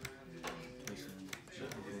 Twice.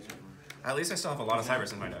 At least I still have a lot of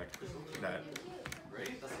Cybers in my deck. That.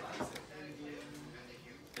 Right? That's what I'm saying.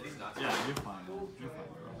 At least not. Yeah, you're fine. You're fine,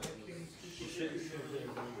 bro.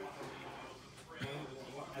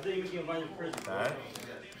 I think you can buy your prison. That.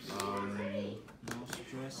 No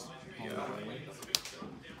stress. Yeah.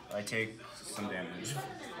 I take some damage.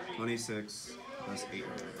 26 plus 8.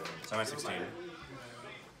 So I'm at 16.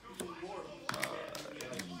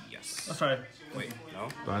 Yes. That's right. Wait, no?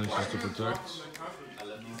 Banishes to protect.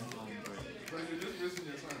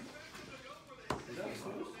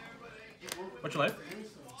 What's your life?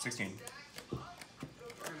 16.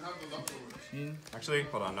 16. Actually,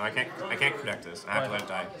 hold on. No, I can't protect this. I have to let it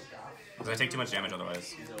die. Because I take too much damage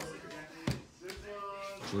otherwise.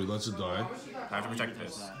 So he lets it die. I have to protect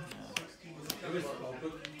this.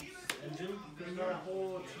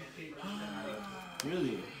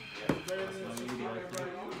 Really?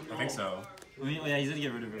 I think so. I mean, yeah, he's gonna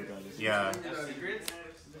get rid of it regardless. Yeah.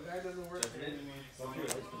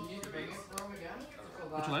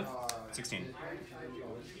 What's your life? 16.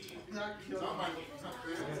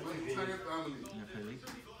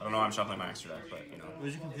 I don't know, I'm shuffling my extra deck, but you know.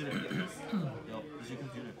 Where's your computer? Yo, where's your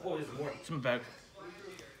computer? It's in my bag.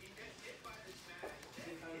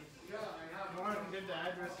 Mark, get the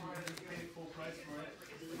address and you just pay full price for it.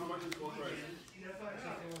 How much is full price? It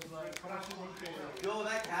was like, how much did you pay? Yo,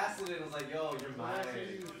 that castle it was like, yo, you're mine.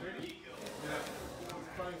 It was 30. Yeah. It was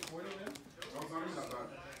probably 40 then.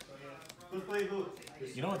 Who's playing who?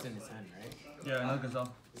 You know what's in his hand, right? Yeah, no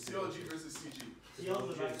Gazelle. CLG versus CG. CL's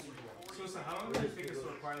the best. So how long does it take us to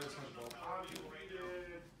acquire this much bulk?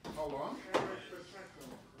 How long?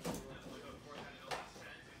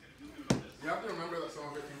 You have to remember that some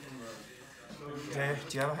of it came from Okay,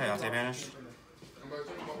 do you have a Hayate banished?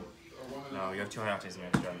 No, you have 2 Hayates in your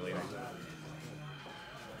extra, I'm believing.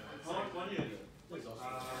 I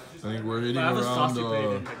think we're hitting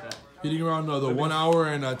around the 1 hour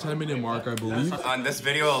and 10 minute mark, I believe. On this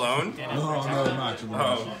video alone? No, no, the match.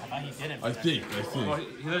 Oh. I think. Oh,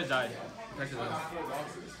 he let it die. Protected it.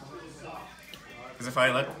 Because if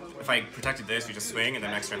I protected this, we just swing and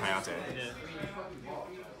then next turn Hayate. Yeah.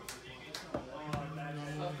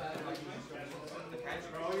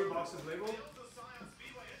 Are all your boxes labeled?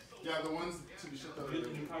 Yeah, the ones to be shipped out of the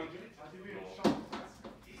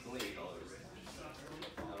Only $8.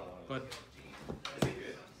 Good. Is it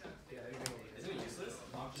good? Isn't it useless?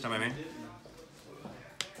 Is that my main?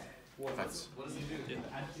 That's. What does it do?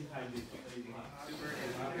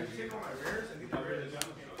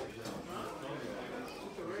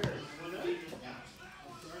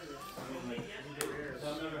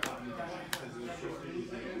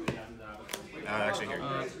 Actually here.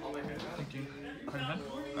 Thank you.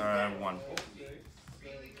 1.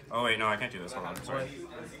 Oh wait, no, I can't do this. Hold on, sorry.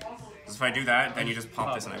 Because if I do that, then you just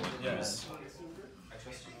pop this and I would lose.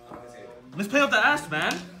 Let's play up the ass,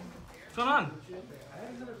 man. What's going on?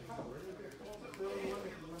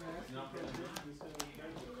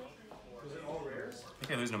 I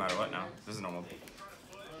think I lose no matter what now. This is normal.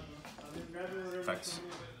 Effects.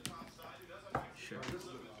 Sure.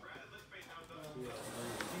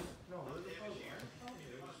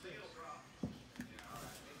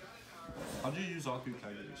 How'd you use all 3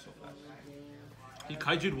 Kaiju so fast? He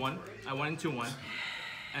Kaiju'd one, I went into one,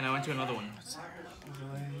 and I went to another one.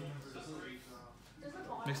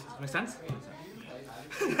 Makes sense?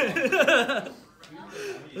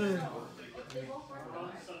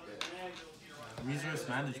 Resource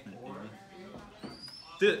management, baby.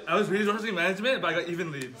 Dude, I was resourcing management, but I got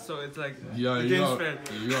even lead, so it's like the game's fair.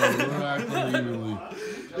 You got evenly.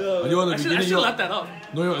 You know, I should have left that up.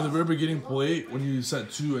 No, in the very beginning play, when you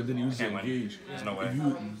set 2 and then you use the engage. There's no way. If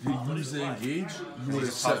you did use the engage, you would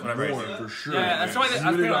have set more for sure. Yeah, that's why you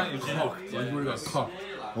would have got cucked. Like, you would have got cucked.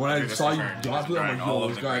 When I saw you got to that, I'm like, yo,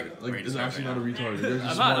 this guy like is actually not a retard. There's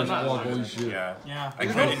just smart as fuck, holy shit. Yeah. I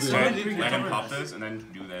could instead let him pop this and then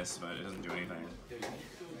do this, but it doesn't do anything.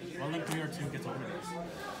 One like 3 or 2 gets over this.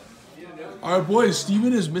 Alright, boys,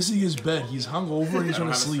 Steven is missing his bed. He's hungover and he's trying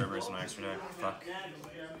to sleep. Cerberus in my extra deck. Fuck.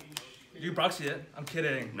 You proxy it? I'm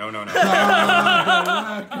kidding. No. Correct. I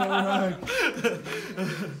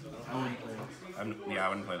wouldn't play it. Yeah, I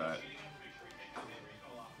wouldn't play that.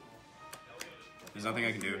 There's nothing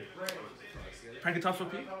I can do. Prankatops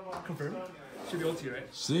OP? Confirm. Should be OT, right?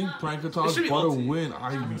 Sing Prankatops but a win.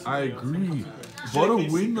 I agree. But a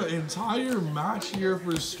win the entire match here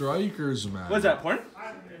for strikers, man. What's that, porn?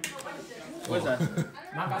 What's that?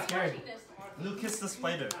 Not that scary. Lucas the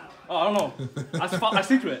spider. Oh, I don't know. I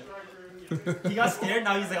stick to it. He got scared,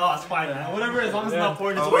 now he's like, oh, it's fine, man. Whatever, as long as it's not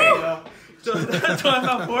porn, it's Oh, wait. fine. That's why I'm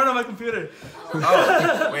not porn on my computer.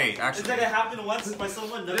 Oh, wait, It's actually. like it happened once by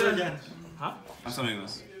someone, never again. Huh? I'm summoning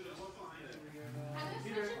this.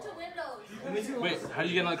 Wait, how do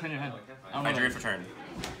you get another card in your hand? I drew it for turn.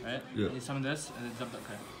 Right? Yeah. You summon this and then jump that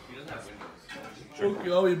card.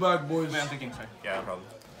 Okay, I'll be back, boys. Wait, I'm thinking, sorry. Yeah, no problem.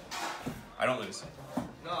 I don't lose.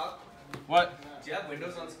 No. What? Do you have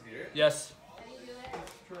Windows on this computer? Yes.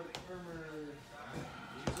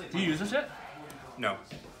 Do you use this yet? No.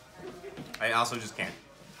 I also just can't.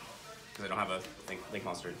 Because I don't have a Link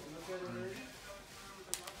monster.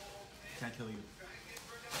 Can't kill you.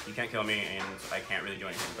 You can't kill me, and I can't really do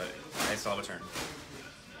anything, but I still have a turn.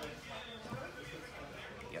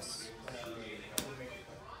 Yes.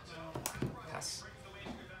 Pass.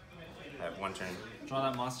 I have one turn. Draw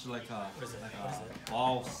that monster like a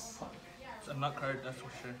boss. It's a nut card, that's for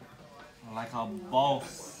sure. Like a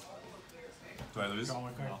boss. Do I lose? Draw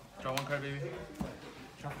one card, baby.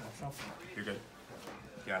 You're good.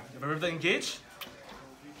 Yeah. Remember the engage?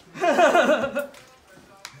 Do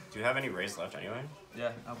you have any rays left anyway?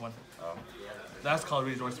 Yeah, I have one. Oh. That's called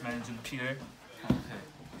Resource Management, Peter. Okay.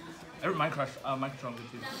 Every Minecraft, Minecraft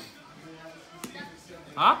good too.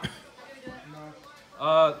 Huh?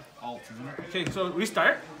 Alt, isn't it? Okay, so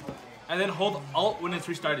restart, and then hold Alt when it's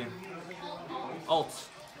restarting. Alt.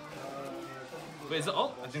 Wait, is it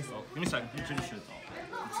Alt? I think it's Alt. Give me a second. I'm pretty sure it's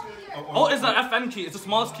alt. Alt is the FN key. It's the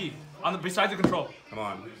smallest key on the beside the control. Come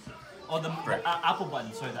on. Oh, the Apple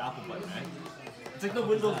button. Sorry, the Apple button, right? It's like the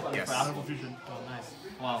Windows button Yes. for Apple Fusion. Oh, nice.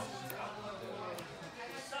 Wow.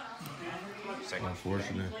 Second.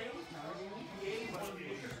 Unfortunate.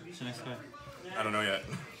 What's the next guy? I don't know yet.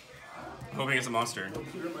 Hoping it's a monster.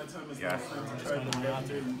 Yeah. So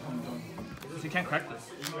you can't crack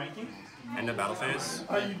this. End of battle phase.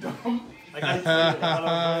 Are you dumb?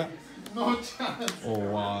 No chance. Oh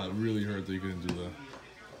wow, it really hurt that you couldn't do that.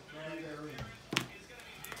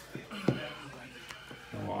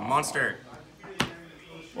 Wow. Monster.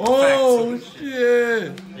 Oh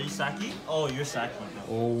shit! Are you Saki? Oh, you're Saki.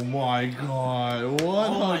 Oh my god! What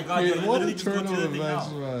Oh my god, you what a literally just turn go of to the thing events,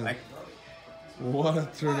 now. man! What a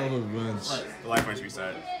turn of events! The life points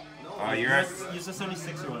reset. You're at... You said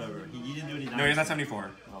 76 or whatever. He didn't do any. No, he's at 74.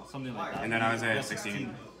 Oh, something like that. And then I was You're at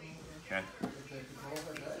 16. Okay.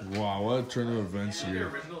 Wow, what a turn of events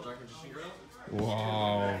here!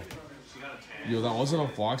 Wow. Yo, that wasn't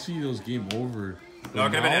a Foxy. It was game over. No, it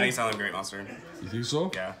could have been any Salamangreat monster. You think so?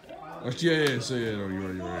 Yeah. Actually, yeah. So yeah, no,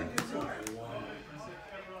 you're right.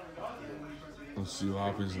 Let's see what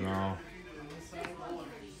happens now.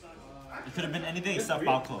 It could have been anything except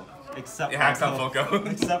Falco. Except Yeah, Falco. except Falco.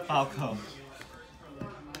 Except Falco.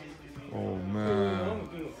 Oh man.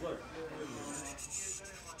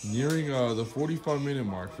 Nearing the 45-minute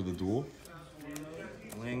mark for the duel.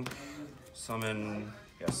 Link. Summon.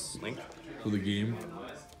 Yes, Link. For the game.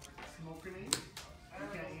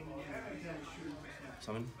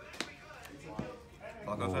 Summon.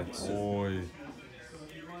 Falco Oh effects. boy.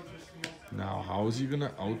 Now, how is he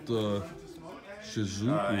gonna out the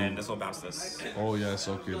Shizuku? And this will bounce this. Oh yes,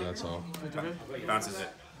 okay, that's how. Bounces it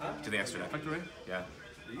to the extra deck. Factory? Yeah.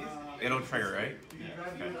 It'll trigger, right?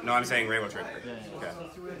 Okay. No, I'm saying Ray will trigger. Okay.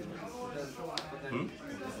 Hmm?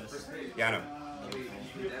 Yeah, I know.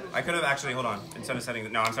 I could have actually, hold on. Instead of setting,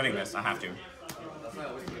 no, I'm setting this. I have to.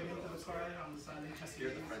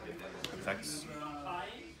 Effects.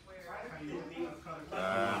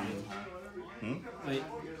 Wait.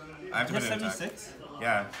 I have to You're put an attack. 76?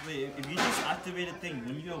 Yeah. Wait, if you just activated thing,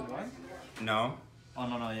 wouldn't you have won? No. Oh,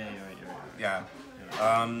 no, yeah, you're right. Yeah.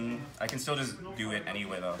 I can still just do it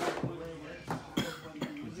anyway, though.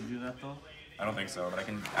 Would you do that, though? I don't think so, but I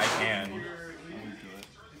can. I wouldn't do it.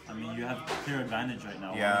 I mean, you have clear advantage right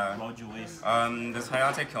now. Yeah. Why would you waste? Does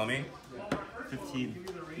Hayate kill me? 15.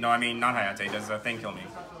 No, I mean, not Hayate. Does the thing kill me?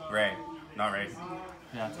 Ray. Not Ray.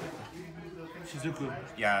 Yeah. Shizuku.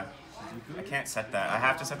 Yeah. I can't set that. I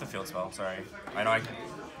have to set the field spell. Sorry. I know I can.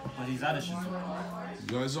 But he's out of Shizuku. You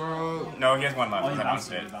guys are No, he has one left. Oh, he I bounced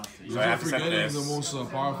bounced it. it. you So I guys are have to set forgetting this. the most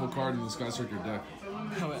powerful card in the Sky Striker deck.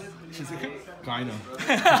 Shizuku? Kinda.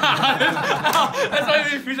 That's why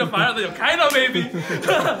we future fire the kinda baby.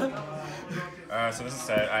 So this is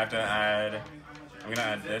set. I have to add. I'm gonna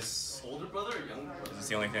add this. Older brother or younger brother? This is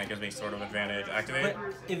the only thing that gives me sort of advantage. Activate.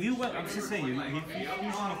 But if you went, I'm just saying, if you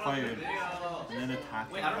usually fired and then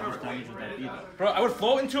attacked, how much damage would that be? Bro, I would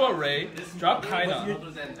float into a ray, drop kinda.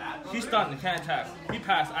 Older than that? He's stunned, he can't attack. He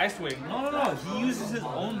passed, I swing. No. He uses his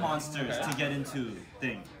own monsters to get into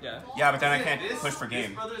thing. Yeah. Yeah, but then I can't push for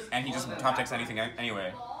game, and he just top decks anything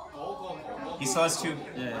anyway. He still has two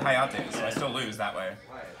Hayates, so I still lose that way.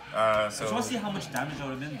 I just want to see how much damage I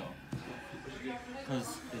would have been though.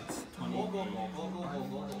 Because it's 20.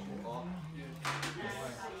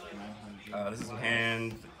 This is in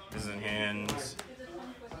hand. This is in hand.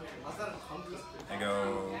 I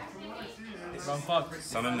go Wrong fuck.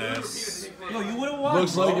 Summon this. Yo, you would have won.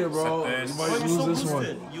 Looks like it, bro. Set this. You Bro, might you're lose so this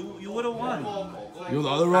boosted. one. You would have won. Yo, the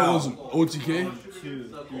other round was OTK.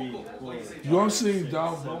 2, 3, 4, You are sitting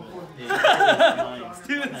down, bro. 8, 9,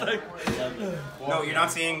 Steven's like, 11. No, you're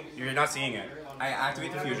not seeing it. I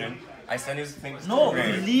activate the fusion. I send his thing. No,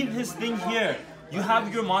 you leave his thing here. You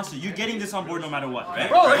have your monster. You're getting this on board no matter what, right?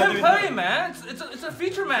 bro, let him play, man. It's a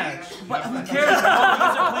feature match. But who cares? You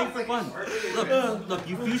guys are playing for fun. Look,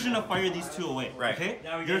 you fusion of fire these two away, Right. okay?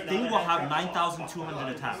 Your thing will have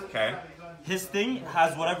 9,200 attack. Okay. His thing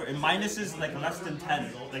has whatever. It minuses like less than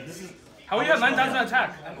 10. Like this is. How will you have 9,000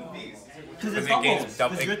 attack? Because it Because it gains doubles.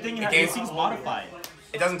 double- Because your thing it has gains- thing's modified.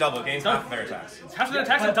 It doesn't double. It gains half of their attacks. Half of the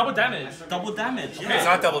attacks and double damage. Double damage. Yeah. It's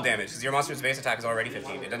not double damage because your monster's base attack is already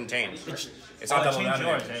 15. It doesn't change. It's not double Change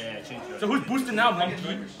yours. damage. Yeah, change yours. So who's boosted now, monkey?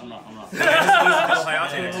 I'm not. Double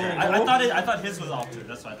Hayate next turn. I thought his was altered.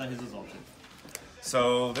 That's why I thought his was altered.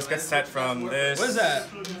 So this gets set from this. What is that?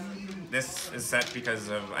 This is set because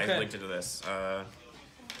of I linked it to this.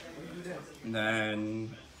 And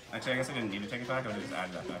then actually I guess I didn't need to take it back. I'll just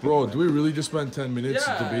add that back. Bro, do we really just spend 10 minutes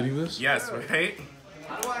debating this? Yes, right.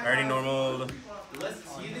 I already normaled. Less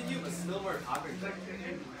T than you, but still more topic.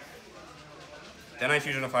 Then I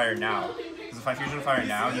fusion of fire now. Because if I fusion of fire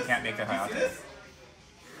now, you can't make a Hayate.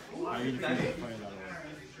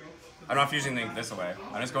 I'm not fusing this away.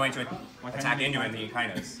 I'm just going to attack into it and he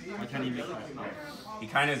kind of. Why can't he make that? He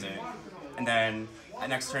kind of it. And then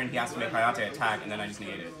next turn he has to make Hayate attack and then I just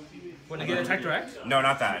negate it. When you get attack direct? No,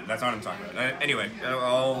 not that. That's not what I'm talking about. Anyway,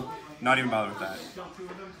 I'll not even bother with that.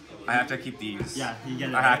 I have to keep these. Yeah, you get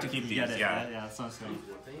it. I have to keep You these, get it. yeah. Yeah, that's what I'm saying.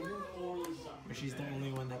 She's the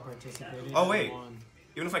only one that participated. Oh wait,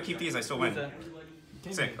 even if I keep these, I still win.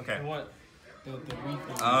 Sick. Okay. And what?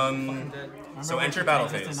 So enter battle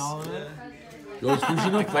phase. Yo, is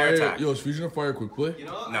fusion of Declare fire. attack. Yo, is fusion of fire quick play?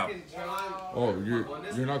 No. Oh,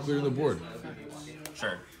 you're not clearing the board.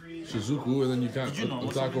 Sure. Shizuku, and then you can't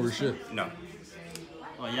attack over shit. No.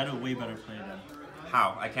 Oh, you had a way better play then.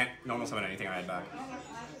 How? I can't normal summon anything I had back.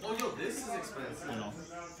 Oh, yo, this is expensive. I know.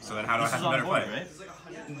 So then how do I This have is a on better board, play?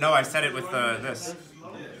 right? No, I set it with this.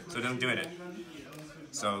 So it doesn't do it.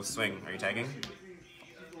 So swing. Are you tagging?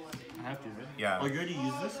 I have to, right? Yeah. Oh, you already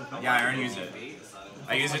used this? Okay. Yeah, I already used it.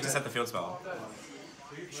 I used it to set the field spell.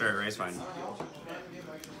 Sure, raise fine.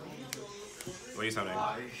 What are you summoning?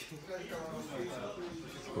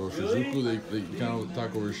 Bro, Shizuku, they can't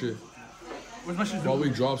attack over shit. Where's my Shizuku? Probably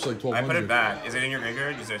drops like I 1200. put it back. Is it in your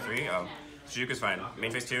graveyard? Is there 3? Oh. Shizuku's fine.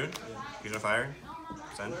 Main phase 2. Fusion of fire.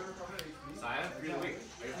 Send. Saya, wait.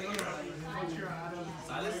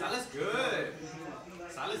 Silas good.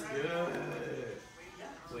 Silas good.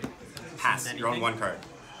 Wait. Pass. You're on 1 card.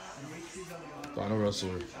 Dino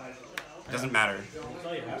Wrestler. Doesn't matter.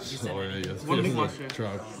 Oh, yeah, yes. One big Yes, monster.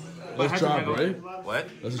 trap. That's trap, right? What?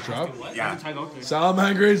 That's a trap? Yeah.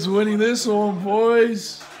 Salamangreats winning this one,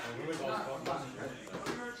 boys.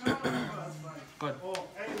 Good.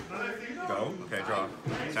 Go. Okay, draw.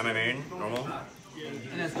 Semi main. Normal.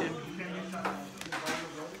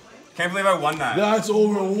 Can't believe I won that. That's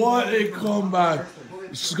over. What a comeback.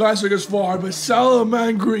 Skystriker's far, but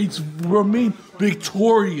Salamangreats remain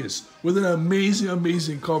victorious with an amazing,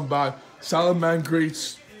 amazing comeback.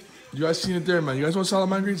 Salamangreats. You guys seen it there, man. You guys want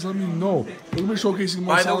Salamangreats? Let me know. We're gonna be showcasing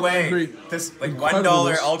more By the way, Salamangreat. this like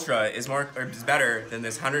Incredibles. $1 Ultra is better than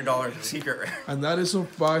this $100 secret rare. And that is some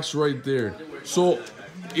facts right there. So,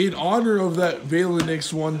 in honor of that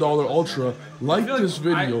Valenix $1 Ultra, like this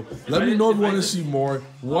video. Let me know if you want to see more.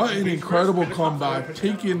 What an incredible comeback.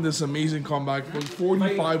 Take in this amazing comeback for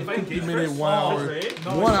 45, 50 minute, 1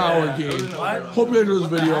 hour game. Hope you enjoyed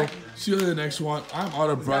this video. See you in the next one. I'm out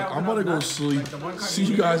of breath. I'm gonna go sleep. See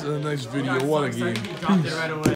you guys in the next video. What a game. Peace.